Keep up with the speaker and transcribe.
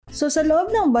So sa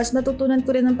loob ng bus, natutunan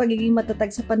ko rin ang pagiging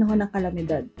matatag sa panahon ng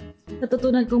kalamidad.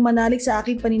 Natutunan kong manalig sa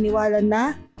aking paniniwala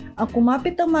na ang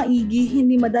kumapit ng maigi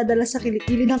hindi madadala sa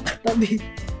kilikili ng katabi.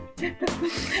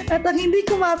 At ang hindi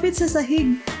kumapit sa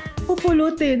sahig,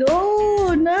 pupulutin.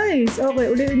 Oh, nice! Okay,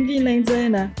 ulitin ko yung lines na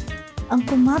yun. Ang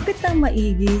kumapit ng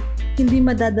maigi, hindi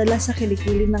madadala sa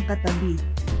kilikili ng katabi.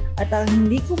 At ang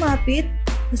hindi kumapit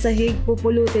sa sahig,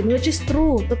 pupulutin. Which is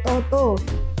true. Totoo to.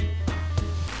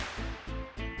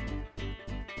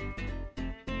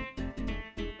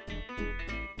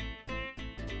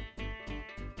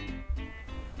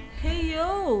 Hey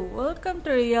yo! Welcome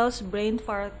to Riel's Brain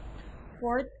Fart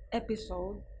 4th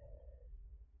episode.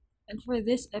 And for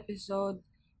this episode,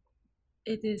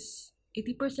 it is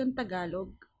 80%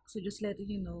 Tagalog. So just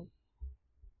letting you know.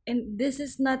 And this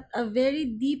is not a very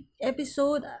deep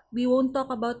episode. We won't talk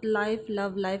about life,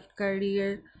 love life,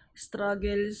 career,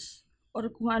 struggles, or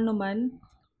kung ano man.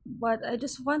 But I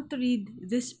just want to read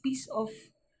this piece of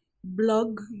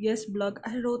blog. Yes, blog.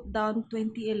 I wrote down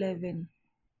 2011.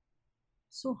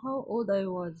 So how old I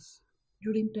was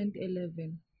during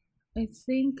 2011? I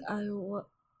think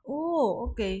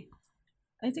oh, okay.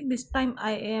 I think this time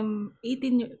I am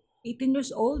 18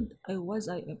 years old. I was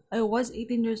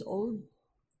 18 years old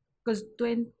because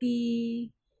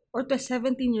 20 or to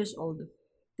 17 years old.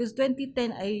 Because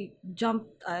 2010 I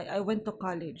went to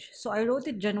college. So I wrote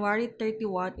it January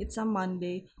 31. It's a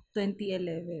Monday,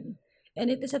 2011. And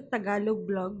it is a Tagalog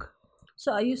blog.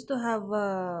 So I used to have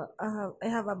I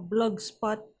have a blog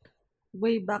spot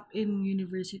way back in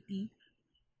university.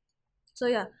 So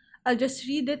yeah, I'll just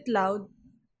read it loud.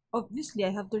 Obviously, I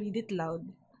have to read it loud.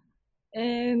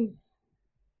 And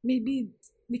maybe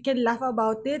we can laugh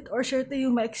about it or share to you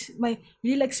my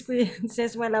real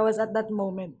experiences while I was at that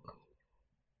moment.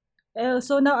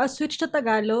 So now I'll switch to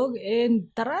Tagalog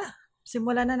and tara,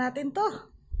 simulan na natin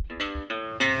to.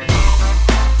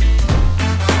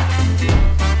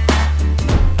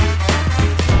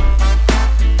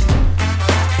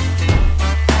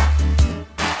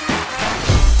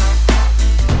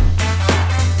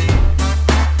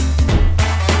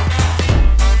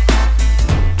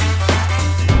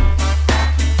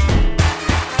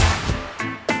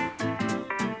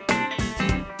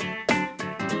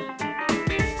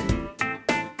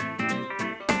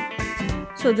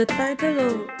 So the title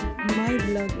of my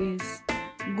blog is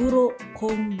Guro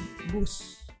Kong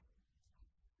Bus.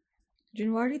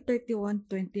 January 31,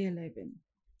 2011.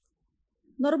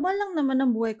 Normal lang naman ang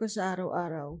buhay ko sa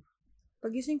araw-araw.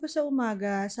 Pagising ko sa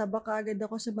umaga, saba kaagad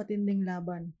ako sa matinding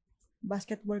laban.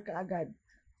 Basketball kaagad.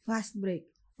 Fast break.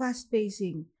 Fast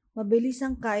pacing. Mabilis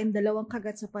ang kain, 2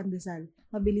 kagat sa pandesal.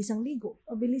 Mabilis ang ligo.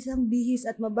 Mabilis ang bihis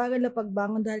at mabagal na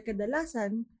pagbangon dahil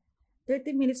kadalasan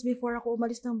 30 minutes before ako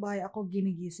umalis ng bahay, ako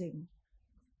ginigising.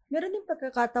 Meron din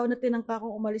pagkakataon na tinangka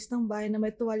akong umalis ng bahay na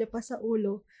may tuwalya pa sa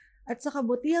ulo at sa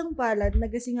kabutihang palad,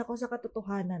 nagising ako sa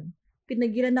katotohanan.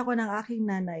 Pinagilan ako ng aking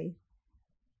nanay.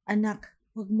 Anak,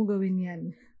 huwag mo gawin yan.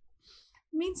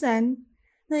 Minsan,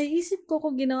 naiisip ko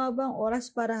kung ginawa ba ang oras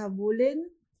para habulin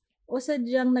o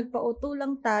sadyang nagpauto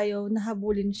lang tayo na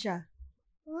habulin siya.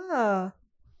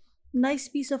 Nice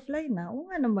piece of line na. Oo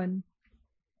nga naman.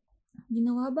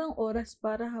 Ginawa ba ang oras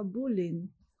para habulin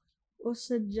o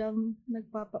sadyang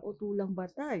nagpapauto lang ba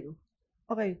tayo?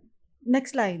 Okay,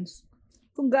 next lines.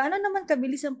 Kung gaano naman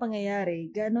kabilis ang pangyayari,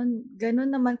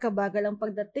 ganon naman kabagal ang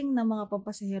pagdating ng mga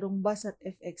pampasaherong bus at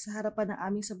FX sa harapan ng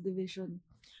aming subdivision.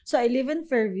 So I live in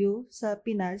Fairview sa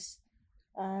Pinas,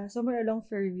 somewhere along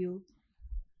Fairview.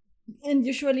 And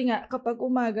usually nga, kapag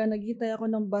umaga, naghihintay ako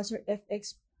ng bus or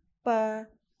FX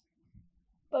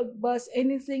pag-bus,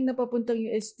 anything na papuntang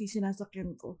UST,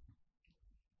 sinasakyan ko.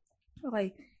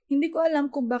 Okay. Hindi ko alam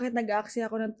kung bakit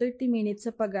nag-aaksaya ako ng 30 minutes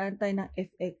sa pag-aantay ng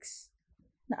FX.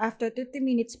 Na after 30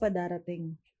 minutes pa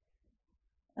darating.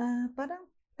 Parang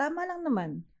tama lang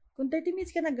naman. Kung 30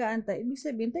 minutes ka nag-aantay, ibig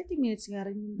sabihin 30 minutes nga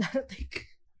rin yung darating.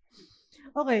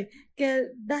 Okay.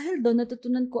 Kaya dahil doon,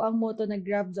 natutunan ko ang motto na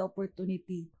grab the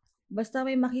opportunity. Basta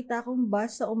may makita akong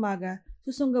bus sa umaga,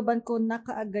 susunggaban ko na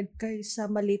kaagad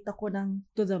kaysa malita ko ng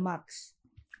to the max.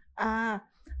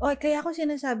 Okay, kaya ako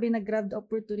sinasabi na grab the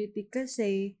opportunity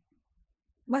kasi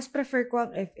mas prefer ko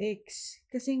ang FX.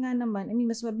 Kasi nga naman,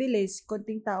 mas mabilis,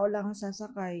 konting tao lang ang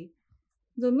sasakay.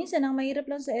 So, minsan, ang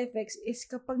mahirap lang sa FX is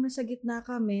kapag nasa gitna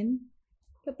ka,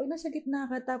 kapag nasa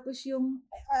gitna ka, tapos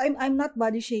I'm not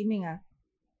body shaming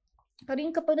pero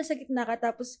yung kapag nasa gitna ka,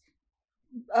 tapos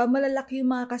malalaki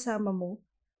yung mga kasama mo,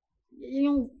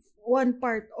 yung one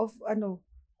part of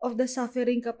the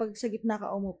suffering kapag sa gitna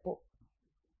ka umupo.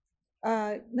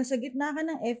 Nasa gitna ka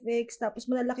ng FX, tapos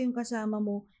malalaki yung kasama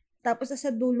mo, tapos sa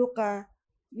dulo ka,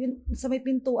 Yun, sa may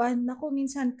pintuan, naku,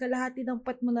 minsan kalahati ng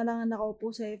pat mo na lang ang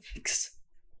nakaupo sa FX.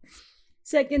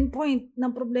 Second point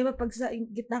ng problema pag sa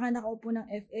gitna ka nakaupo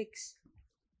ng FX,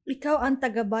 ikaw ang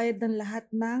tagabayad ng lahat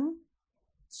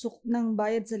ng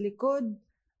bayad sa likod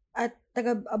at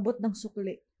taga-abot ng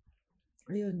sukli.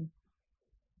 Ayun.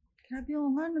 Grabe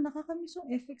yung nga, no, nakakamiss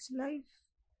yung FX life.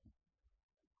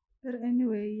 Pero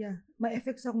anyway, yeah. May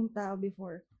FX akong tao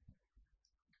before.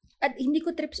 At hindi ko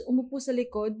trips umupo sa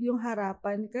likod, yung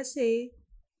harapan, kasi,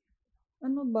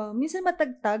 ano ba, minsan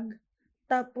matagtag,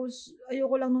 tapos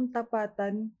ayoko lang nung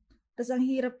tapatan, tapos ang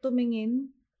hirap tumingin,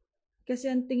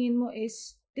 kasi ang tingin mo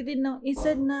is,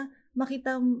 instead na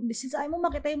makita, since ayaw mo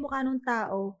makita yung mukha ng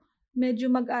tao, medyo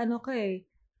mag-ano ka eh,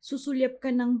 susulyap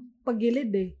ka ng pagilid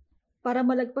eh, para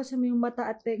malagpasan mo yung mata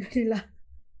at tega nila.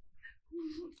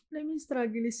 I mean,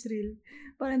 struggle is real.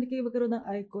 Para hindi kayo magkaroon ng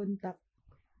eye contact.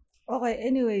 Okay,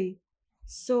 anyway.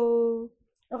 So,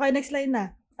 okay, next line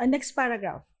na. Next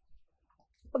paragraph.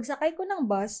 Pagsakay ko ng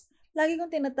bus, lagi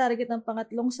kong tinatarget ang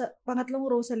pangatlong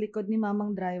row sa likod ni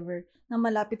mamang driver na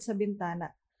malapit sa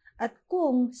bintana. At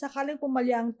kung sakaling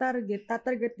pumalya ang target,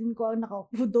 tatargetin ko ang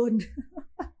nakaupo doon.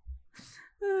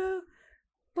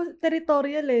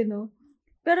 Territorial eh, no?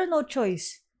 Pero no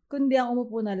choice, kundi ang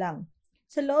umupo na lang.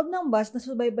 Sa loob ng bus,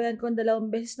 nasubaybayan ko ang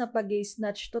 2 beses na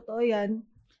pag-snatch. Totoo yan.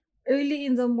 Early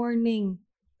in the morning.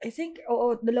 I think,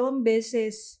 oo, 2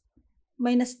 beses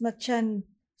may nasnatch yan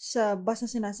sa bus na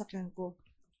sinasakyan ko.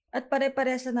 At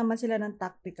pare-parehas na naman sila ng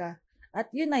taktika. At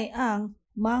yun ay ang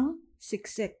mang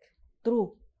siksik.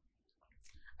 True.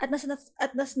 At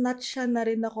nasnatch siya na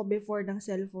rin ako before ng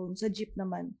cellphone. Sa jeep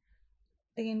naman.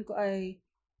 Tingin ko ay,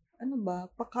 ano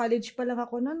ba, pa-college pa lang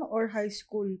ako noon or high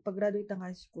school, pag-graduate ng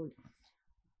high school.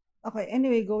 Okay,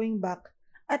 anyway, going back.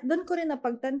 At doon ko rin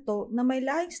napagtanto na may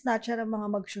lahing snatcher ang mga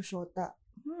magsusyota.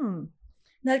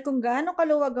 Dahil kung gaano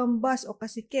kaluwag ang bus o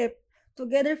kasikip,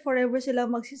 together forever sila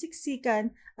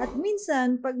magsisiksikan at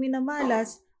minsan, pag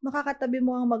minamalas, makakatabi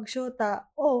mo ang magsyota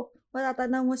o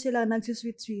matatanaw mo sila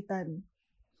nagsisweet-sweetan.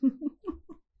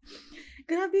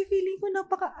 Grabe, feeling ko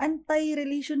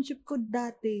napaka-anti-relationship ko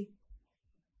dati.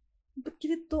 Ba't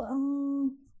ganito ang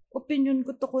opinion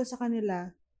ko tungkol sa kanila?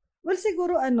 Well,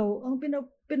 siguro ang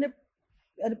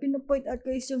pinapoint out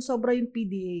ko is yung sobra yung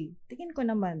PDA. Tingin ko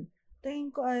naman. Tingin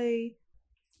ko ay,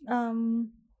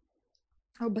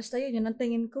 basta yun ang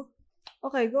tingin ko.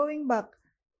 Okay, going back.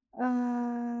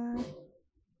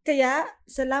 Kaya,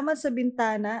 salamat sa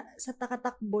bintana, sa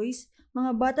Takatak Boys,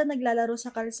 mga bata naglalaro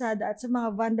sa kalsada at sa mga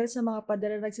vandal sa mga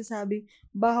pader na nagsasabing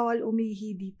bawal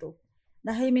umihi dito.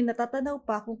 Dahil may natatanaw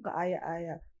pa kung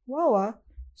kaaya-aya. Wow.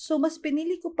 So, mas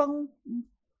pinili ko pang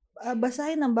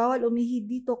basahin ng bawal umihi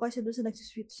dito kasi doon sa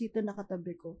nagsisweet-sweetan na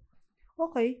katabi ko.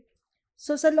 Okay.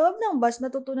 So, sa loob ng bus,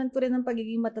 natutunan ko rin ang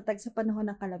pagiging matatag sa panahon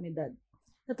ng kalamidad.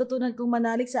 Natutunan kong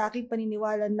manalig sa aking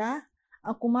paniniwala na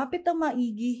ang kumapit ang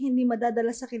maigi, hindi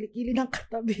madadala sa kilikili ng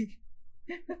katabi.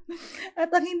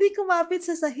 At ang hindi kumapit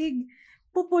sa sahig,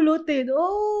 pupulutin.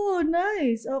 Oh,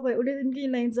 nice. Okay, ulitin ko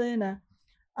yung lines na yun.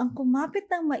 Ang kumapit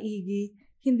ng maigi,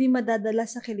 hindi madadala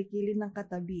sa kilikili ng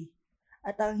katabi.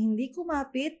 At ang hindi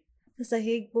kumapit sa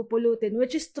sahig, pupulutin.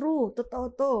 Which is true. Totoo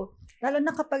to. Lalo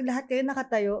na kapag lahat kayo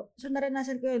nakatayo. So,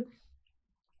 naranasan ko yun.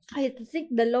 I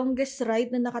think the longest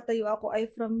ride na nakatayo ako ay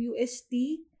from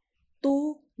UST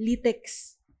to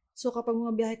Litex. So, kapag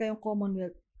bumabiyahe kayong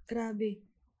Commonwealth, grabe.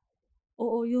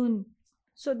 Oo, yun.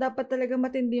 So, dapat talaga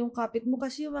matindi yung kapit mo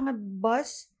kasi yung mga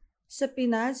bus sa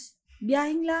Pinas,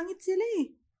 biyaheng langit sila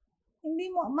eh. Hindi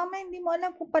mo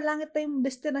alam kung palangit na yung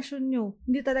destinasyon nyo.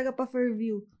 Hindi talaga pa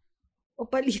Fairview. O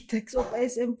pa Litex, o pa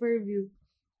SM Fairview.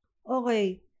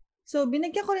 Okay. So,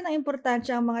 binigyan ko rin ng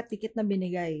importansya ang mga ticket na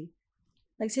binigay.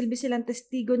 Nagsilbi silang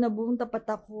testigo na buong tapat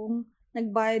akong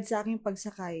nagbayad sa aking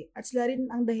pagsakay at sila rin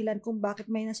ang dahilan kung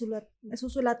bakit may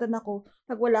nasusulatan ako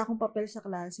pag wala akong papel sa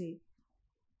klase.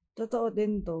 Totoo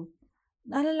din to.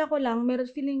 Naalala ko lang,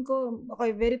 feeling ko,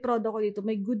 okay, very proud ako dito.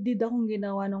 May good deed akong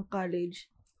ginawa nung college.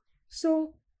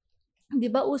 So, di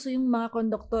ba uso yung mga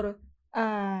konduktor,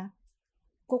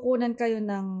 kukunan kayo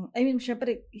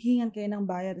syempre, hingan kayo ng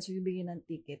bayad at bibigyan ng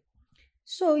ticket.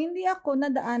 So, hindi ako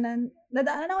nadaanan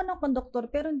ako ng konduktor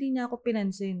pero hindi niya ako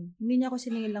pinansin. Hindi niya ako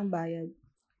siningil ng bayad.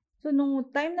 So, nung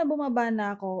time na bumaba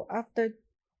na ako, after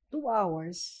 2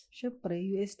 hours, syempre,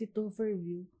 UST to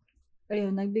Fairview,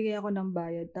 ayun, nagbigay ako ng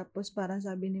bayad. Tapos parang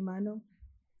sabi ni Manong,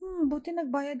 buti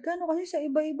nagbayad ka, no? Kasi sa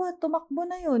iba-iba, tumakbo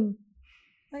na yun.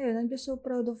 Ayun, I'm just so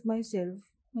proud of myself.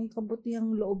 May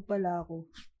kabutihang loob pala ako.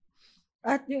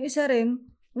 At yung isa rin,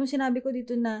 yung sinabi ko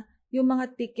dito na, yung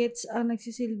mga tickets ang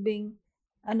nagsisilbing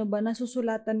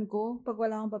nasusulatan ko pag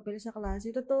wala akong papel sa klase.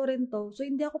 Totoo rin to. So,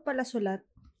 hindi ako pala sulat.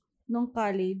 nung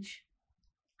college.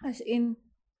 As in,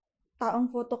 taong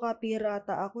photocopier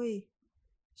ata ako eh.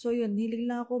 So yun, hilig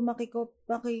lang ako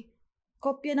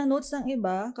kopya ng notes ng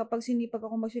iba kapag sinipag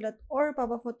ako magsulat or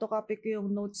papa-photocopy ko yung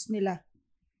notes nila.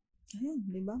 Ayun,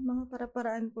 di ba? Mga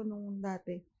para-paraan ko nung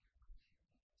dati.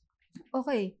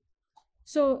 Okay.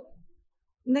 So,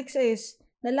 next is,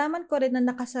 nalaman ko rin na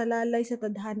nakasalalay sa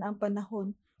tadhana ang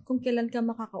panahon kung kailan ka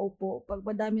makakaupo pag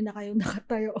madami na kayong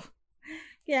nakatayo.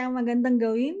 Kaya ang magandang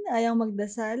gawin ay ang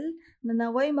magdasal na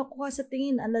naway makuha sa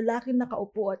tingin ang lalaking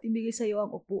nakaupo at ibigay sa iyo ang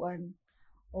upuan.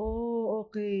 Oh,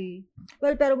 okay.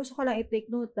 Well, pero gusto ko lang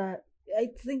i-take note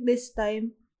I think this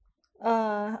time,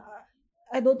 uh,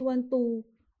 I don't want to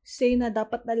say na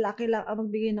dapat lalaki lang ang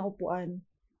magbigay ng upuan.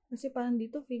 Kasi parang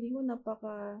dito feeling ko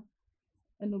napaka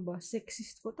ano ba,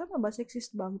 sexist ko. Tama ba?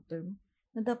 Sexist ba ang term?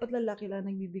 Na dapat lalaki lang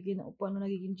nagbibigay ng upuan o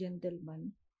nagiging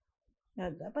gentleman.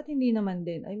 Na dapat hindi naman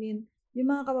din. I mean, yung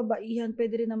mga kababaihan,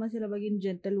 pwede rin naman sila maging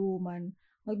gentlewoman,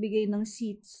 magbigay ng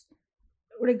seats,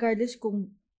 regardless kung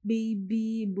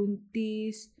baby,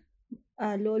 buntis,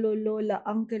 lolo, lola,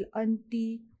 uncle,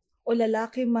 auntie, o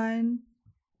lalaki man,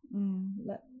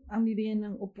 ang bibigyan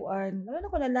ng upuan. Lalo na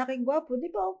kung lalaking gwapo,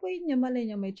 di ba upuin niya, malay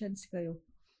niya, may chance kayo.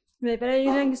 Right, pero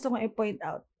yun lang gusto kong i-point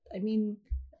out. I mean,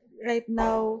 right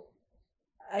now,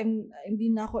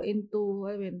 hindi na ako into,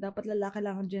 I mean, dapat lalaki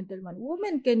lang ang gentleman.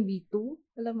 Women can be too.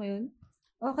 Alam mo yun?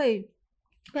 Okay.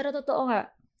 Pero totoo nga.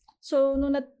 So,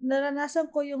 nung naranasan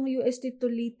ko yung UST to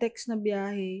Litex na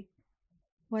biyahe,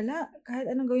 wala. Kahit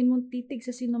anong gawin mong titig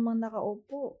sa sino mang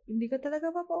nakaupo, hindi ka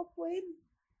talaga papaupuin.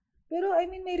 Pero, I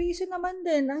mean, may reason naman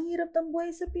din. Ang hirap ng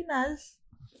buhay sa Pinas.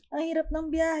 Ang hirap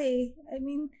ng biyahe. I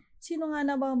mean, sino nga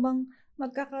na bang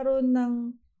magkakaroon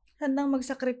ng handang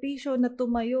magsakripisyo na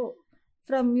tumayo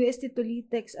from UST to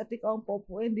Litex at ikaw ang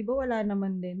paupuin? Di ba wala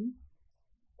naman din?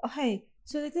 Okay.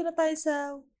 So, dito na tayo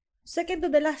sa second to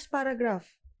the last paragraph.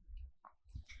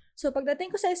 So,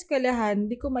 pagdating ko sa eskwelahan,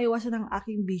 di ko maiwasan ang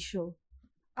aking bisyo.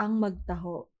 Ang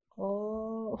magtaho.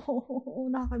 Oh,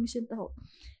 nakakamiss yung taho.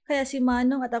 Kaya si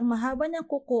Manong at ang mahaba niyang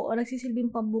kuko ang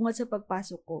nagsisilbing pambungad sa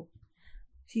pagpasok ko.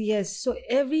 Yes, so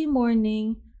every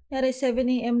morning, nare 7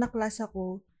 a.m. na class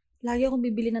ako, lagi akong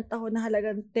bibili ng taho na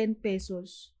halagang 10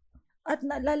 pesos. At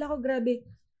naalala ko, grabe.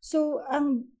 So,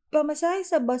 ang pamasahe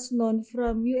sa bus noon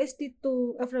from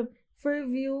from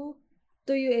Fairview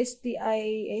to UST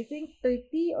I think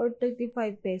 30 or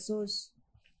 35 pesos.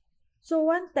 So,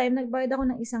 one time, nagbayad ako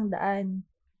ng 100.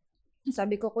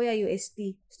 Sabi ko, kuya,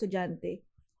 UST, estudyante.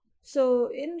 So,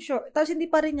 in short, tapos hindi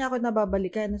pa rin niya ako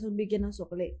nababalikan, so bigyan ng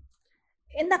sukli.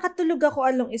 Nakatulog ako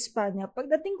along Espanya.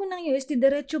 Pagdating ko ng UST,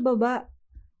 diretso baba.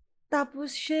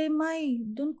 Tapos, may,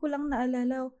 doon ko lang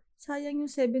naalala, sayang yung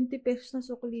 70 pesos na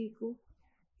sukli ko.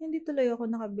 Hindi tuloy ako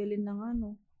nakabili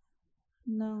ng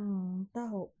ng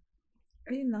taho.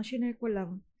 Ayun lang, shinare ko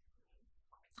lang.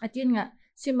 At yun nga,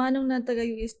 si Manong na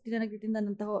taga-UST na nagtitinda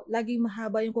ng taho, laging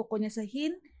mahaba yung kuko niya sa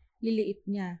liliit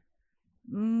niya.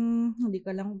 Hindi ko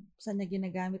lang saan niya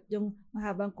ginagamit yung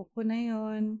mahabang kuko na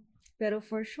yon. Pero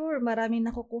for sure, maraming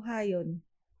nakukuha yun.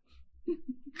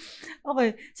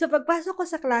 Okay, sa pagpasok ko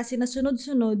sa klase na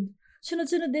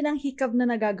sunod-sunod din ang hikab na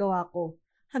nagagawa ko.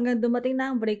 Hanggang dumating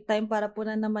na ang break time para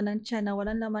punan naman ng tiyan na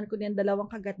walang laman kundi ang 2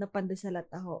 kagat na pandesal at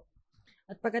taho.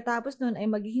 At pagkatapos nun ay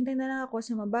maghihintay na lang ako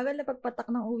sa mabagal na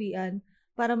pagpatak ng uwian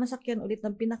para masakyan ulit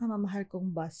ng pinakamamahal kong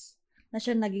bus na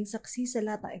siya naging saksi sa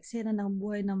lahat ng eksena ng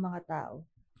buhay ng mga tao.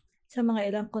 Sa mga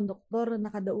ilang konduktor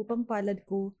na nakadaupang palad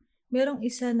ko, merong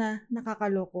isa na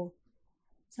nakakaloko.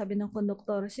 Sabi ng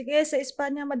konduktor, sige, sa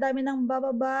Espanya madami nang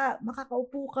bababa,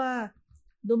 makakaupo ka.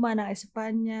 Dumaan ang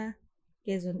Espanya,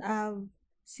 Quezon Ave,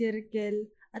 Circle,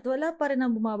 at wala pa rin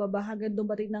ang bumababa hanggang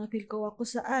dumating ng Philco ako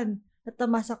saan at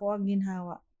tamasa ko ang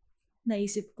ginhawa.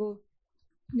 Naisip ko,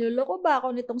 niloloko ba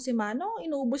ako nitong si Manong?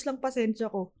 Inuubos lang pasensya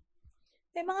ko.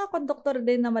 May mga konduktor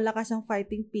din na malakas ang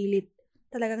fighting pilit.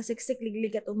 Talagang siksik,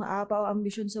 liglig at umaapaw ang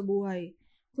ambisyon sa buhay.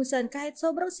 Kung saan kahit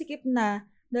sobrang sikip na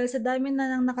dahil sa dami na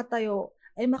nang nakatayo,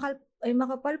 ay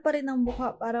makapal pa rin ang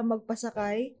mukha para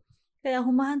magpasakay. Kaya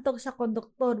humahantok sa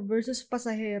konduktor versus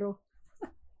pasahero.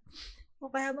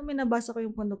 O kaya habang minabasa ko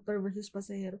yung konduktor versus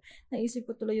pasahero, naisip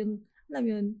ko tuloy yung, alam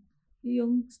yun,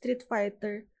 yung Street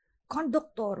Fighter.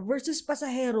 Konduktor versus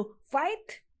pasahero.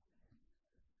 Fight?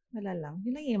 Wala lang.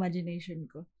 Yun lang yung imagination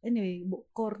ko. Anyway,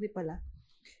 corny pala.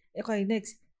 Okay,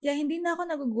 next. Kaya hindi na ako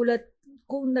nagugulat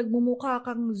kung nagmumukha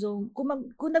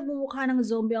ng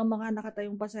zombie ang mga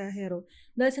nakatayong pasahero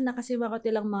dahil sa nakasimakot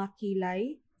nilang mga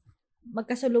kilay,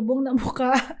 magkasalubong na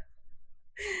mukha,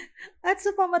 at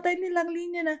sa pamatay nilang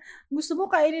linya na gusto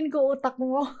mo kainin ko utak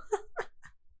mo.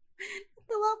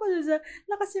 Tawa ko sa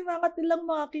nakasimangat nilang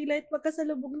mga kilay at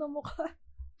magkasalubong na mukha.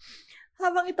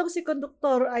 Habang itong si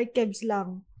konduktor ay kebs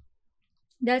lang.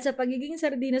 Dahil sa pagiging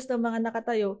sardinas ng mga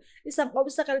nakatayo, isang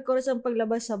obstacle course ang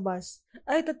paglabas sa bus.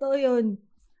 Ay, totoo yun.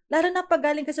 Lalo na pag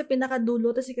galing ka sa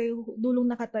pinakadulo, tapos ikaw dulong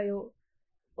nakatayo.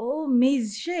 Oo,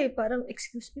 maze siya eh. Parang,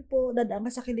 excuse me po, dadaan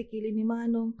ka sa kilikili ni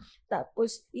Manong.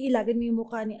 Tapos, iilagin mo yung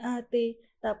mukha ni ate.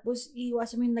 Tapos,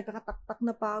 iiwasan mo yung nagkakataktak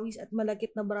na pawis at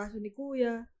malagkit na braso ni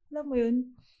kuya. Alam mo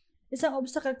yun? Isang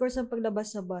obstacle course ang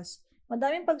paglabas sa bus.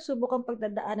 Madaming pagsubok ang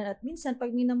pagdadaanan at minsan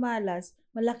pag minamalas,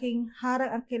 malaking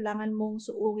harang ang kailangan mong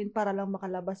suungin para lang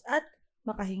makalabas at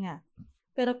makahinga.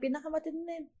 Pero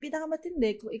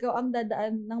pinakamatindi kung ikaw ang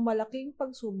dadaan ng malaking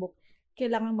pagsubok,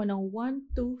 kailangan mo ng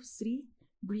 1, 2,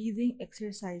 3 breathing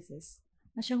exercises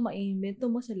na siyang maiimbento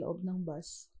mo sa loob ng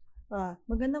bus.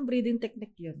 Magandang breathing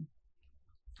technique yun.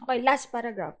 Okay, last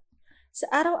paragraph. Sa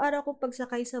araw-araw kong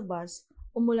pagsakay sa bus,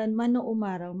 umulan man o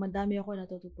umaraw, madami ako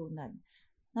natututunan.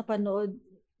 Napanood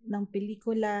ng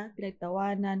pelikula,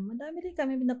 pinagtawanan, madami rin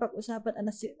kami napag-usapan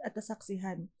at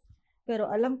nasaksihan.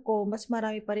 Pero alam ko, mas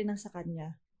marami pa rin ang sa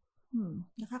kanya.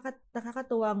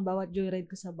 Nakakatuwa ang bawat joyride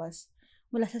ko sa bus.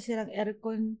 Mula sa sirang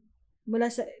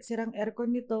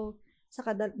aircon nito,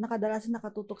 nakadalasan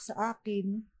nakatutok sa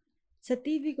akin, sa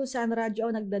TV kung saan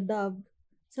radyo ang nagdadub,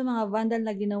 sa mga vandal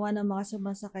na ginawa ng mga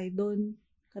sumasakay doon,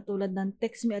 katulad ng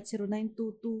Text Me at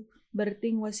 0922,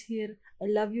 Berting was here,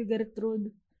 I love you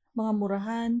Gertrude, mga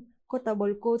murahan,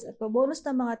 quotable quotes at pabonus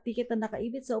na mga tiket na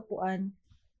nakaibit sa upuan,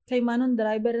 kay Manong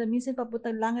driver na minsan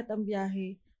papuntang langit ang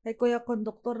biyahe, kay Kuya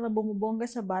Konduktor na bumubongga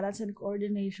sa balance and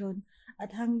coordination,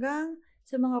 at hanggang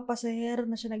sa mga pasahero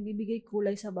na siya nagbibigay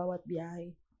kulay sa bawat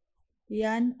biyahe.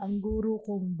 Yan ang guro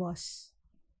kong boss.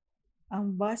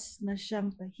 Ang bus na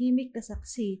siyang tahimik na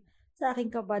saksi sa aking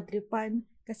kabadripan,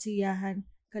 kasiyahan,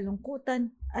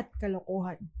 kalungkutan at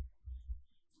kalokohan.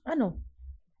 Ano?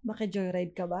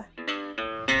 Maki-joyride ka ba?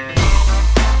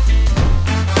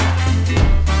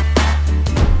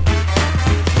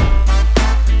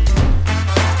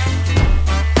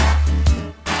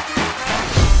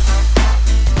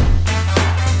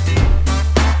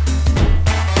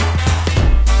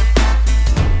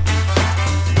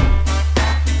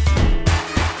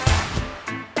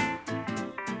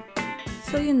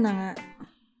 So yun na nga.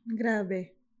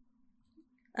 Grabe.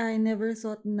 I never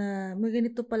thought na may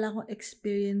ganito pala akong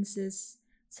experiences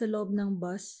sa loob ng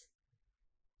bus.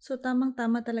 So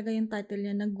tamang-tama talaga yung title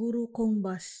niya na Guro Kong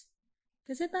Bus.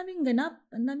 Kasi daming ganap,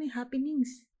 ang daming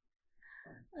happenings.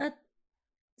 At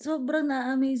sobrang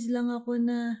na-amaze lang ako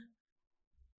na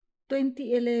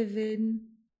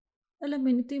 2011, alam mo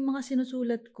yun, ito yung mga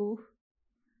sinusulat ko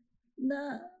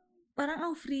na parang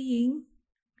ang freeing,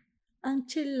 ang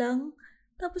chill lang.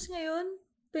 Tapos ngayon,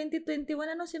 2021,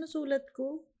 anong sinusulat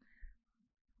ko?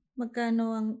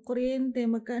 Magkano ang kuryente,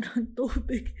 magkano ang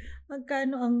tubig,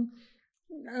 magkano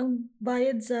ang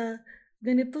bayad sa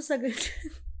ganito, sa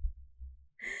ganyan.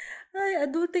 Ay,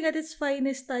 adulting at its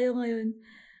finest tayo ngayon.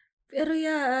 Pero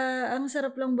yeah, ang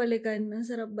sarap lang balikan, ang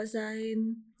sarap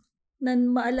basahin.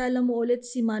 Maalala mo ulit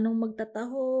si Manong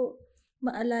magtataho,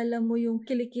 maalala mo yung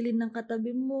kilikilin ng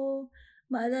katabi mo,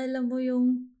 maalala mo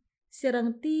yung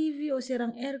sirang TV o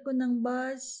sirang aircon ng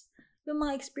bus, yung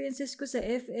mga experiences ko sa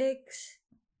FX.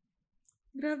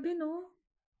 Grabe no?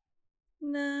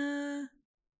 Na,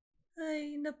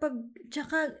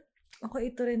 tsaka, ako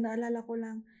ito rin, naalala ko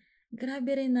lang,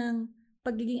 grabe rin ang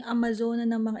pagiging Amazona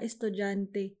ng mga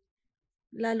estudyante,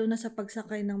 lalo na sa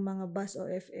pagsakay ng mga bus o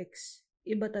FX.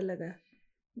 Iba talaga.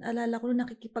 Naalala ko nung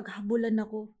nakikipaghabulan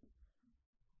ako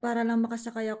para lang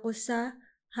makasakay ako sa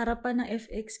harapan ng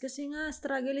FX kasi nga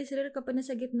struggle sila kapag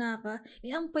nasa gitna ka,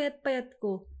 ang payat-payat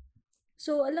ko.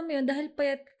 So alam mo yun, dahil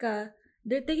payat ka,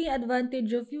 they're taking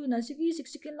advantage of you na, sige,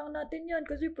 siksikin lang natin yan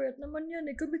kasi payat naman yan,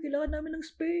 kami kailangan namin ng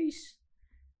space.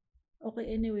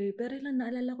 Okay, anyway, pero lang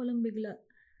naalala ko lang bigla,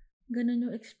 ganun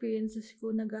yung experiences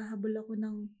ko, naghahabol ako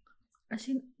ng,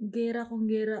 as in, gera kung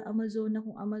gera, Amazona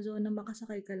kung Amazona,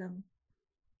 makasakay ka lang.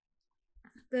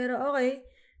 Pero okay,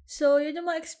 so yun yung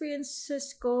mga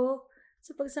experiences ko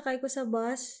sa pagsakay ko sa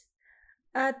bus.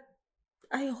 At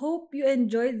I hope you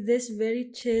enjoyed this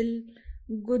very chill,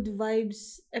 good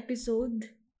vibes episode.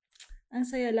 Ang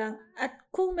saya lang. At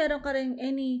kung meron ka rin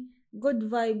any good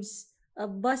vibes,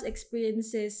 bus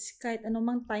experiences, kahit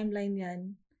anumang timeline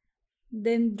yan,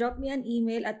 then drop me an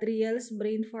email at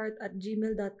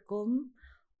reelsbrainfart@gmail.com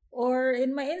or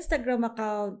in my Instagram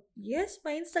account. Yes,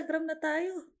 may Instagram na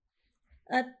tayo.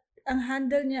 At ang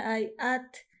handle niya ay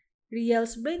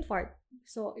 @reelsbrainfart.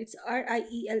 So, it's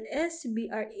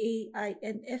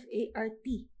RIELSBRAINFART.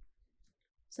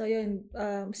 So, yun.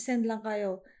 Send lang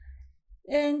kayo.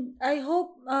 And I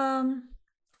hope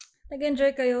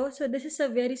nag-enjoy kayo. So, this is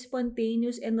a very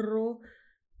spontaneous and raw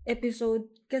episode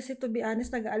kasi to be honest,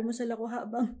 nag-aalmusal ako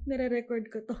habang nire-record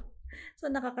ko to. So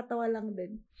nakakatawa lang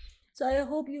din. So I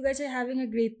hope you guys are having a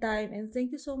great time and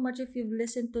thank you so much if you've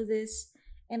listened to this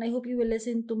and I hope you will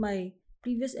listen to my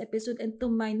previous episode and to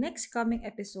my next coming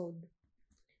episode.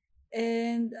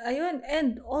 And ayun,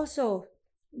 and also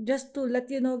just to let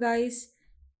you know guys,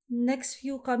 next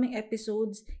few coming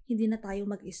episodes, hindi na tayo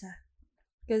mag-isa.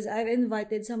 Because I've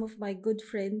invited some of my good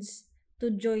friends to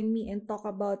join me and talk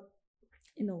about,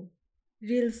 you know,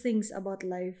 real things about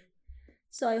life.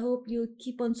 So I hope you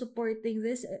keep on supporting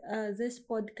this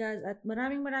podcast at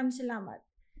maraming maraming salamat.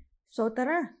 So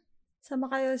tara, sama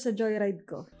kayo sa joyride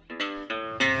ko.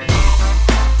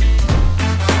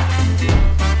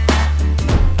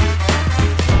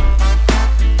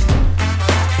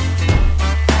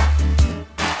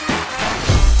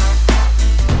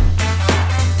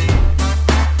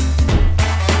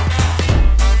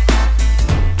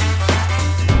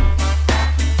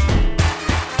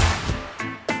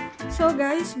 So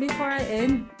guys, before I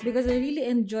end, because I really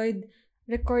enjoyed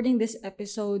recording this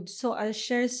episode, so I'll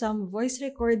share some voice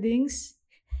recordings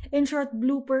in short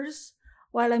bloopers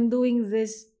while I'm doing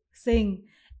this thing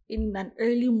in an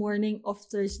early morning of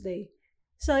Thursday.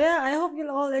 So yeah, I hope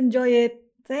you'll all enjoy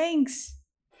it. Thanks.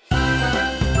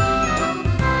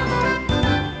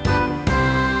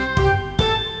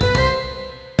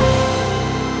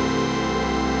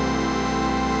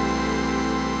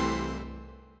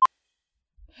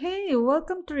 Hey,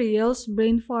 welcome to Riel's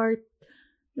Brain Fart.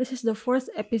 This is the fourth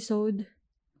episode.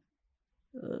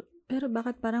 Pero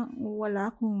bakit parang wala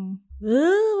akong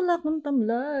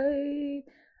tamlay.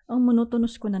 Ang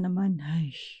monotonous ko na naman.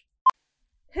 Ay.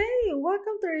 Hey,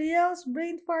 welcome to Riel's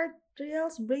Brain Fart.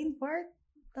 Riel's Brain Fart?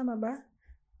 Tama ba?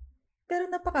 Pero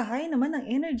napaka-high naman ang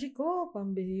energy ko.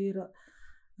 Pambihira.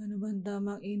 Ano ba ang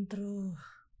tamang intro?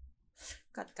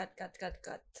 Cut.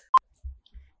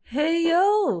 Hey,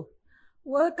 yo!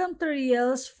 Welcome to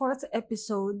Riel's fourth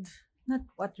episode. Not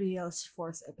what Riel's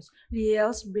fourth episode.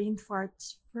 Riel's Brain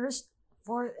Fart's so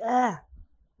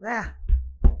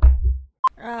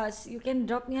you can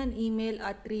drop me an email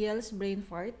at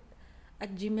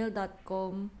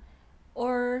rielsbrainfart@gmail.com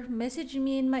or message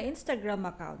me in my Instagram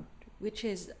account, which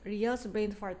is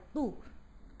rielsbrainfart2.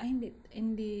 Ay,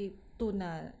 hindi 2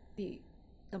 na,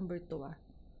 number 2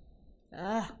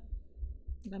 ah.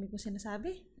 Dami kong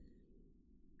sinasabi.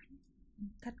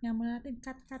 Cut nga muna natin.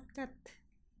 Cut.